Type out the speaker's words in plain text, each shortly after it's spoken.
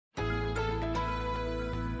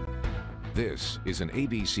This is an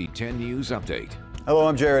ABC 10 News update. Hello,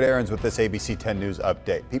 I'm Jared Aarons with this ABC 10 News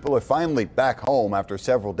update. People are finally back home after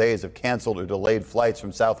several days of canceled or delayed flights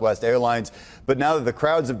from Southwest Airlines. But now that the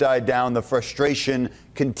crowds have died down, the frustration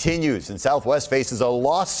continues, and Southwest faces a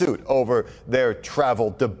lawsuit over their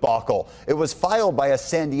travel debacle. It was filed by a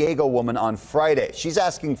San Diego woman on Friday. She's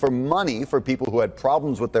asking for money for people who had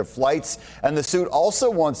problems with their flights, and the suit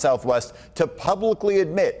also wants Southwest to publicly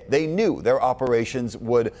admit they knew their operations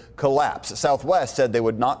would collapse. Southwest said they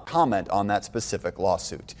would not comment on that specific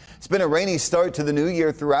lawsuit. It's been a rainy start to the new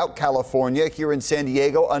year throughout California. Here in San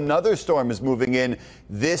Diego, another storm is moving in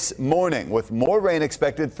this morning, with more rain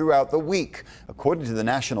expected throughout the week. According to the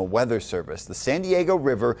National Weather Service, the San Diego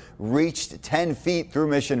River reached 10 feet through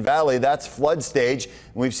Mission Valley. That's flood stage.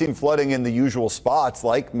 We've seen flooding in the usual spots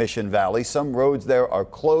like Mission Valley. Some roads there are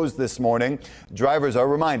closed this morning. Drivers are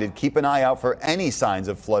reminded, keep an eye out for any signs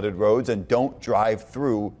of flooded roads and don't drive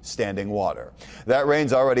through standing water. That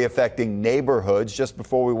rain's already affecting neighborhoods. Just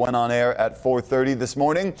before we went on air at 4:30 this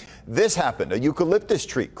morning, this happened. A eucalyptus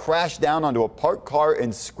tree crashed down onto a parked car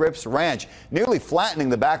in Scripps Ranch, nearly flattening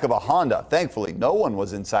the back of a Honda. Thankfully, no one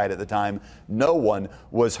was inside at the time. No one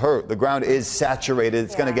was hurt. The ground is saturated.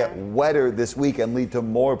 It's going to get wetter this week and lead to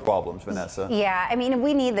more problems, Vanessa. Yeah, I mean,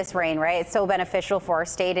 we need this rain, right? It's so beneficial for our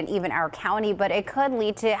state and even our county, but it could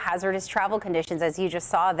lead to hazardous travel conditions, as you just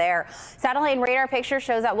saw there. Satellite and radar picture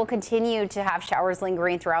shows that we'll continue to have showers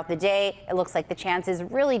lingering throughout the day. It looks like the chances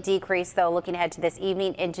really decrease, though, looking ahead to this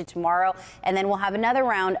evening into tomorrow. And then we'll have another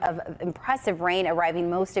round of impressive rain arriving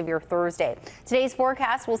most of your Thursday. Today's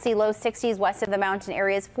forecast, we'll see low 60s west of the mountain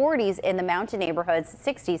areas, 40s in the mountain neighborhoods,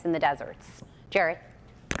 60s in the deserts. Jared.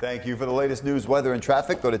 Thank you. For the latest news, weather, and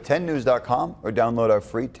traffic, go to 10news.com or download our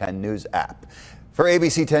free 10 News app. For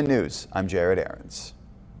ABC 10 News, I'm Jared Aarons.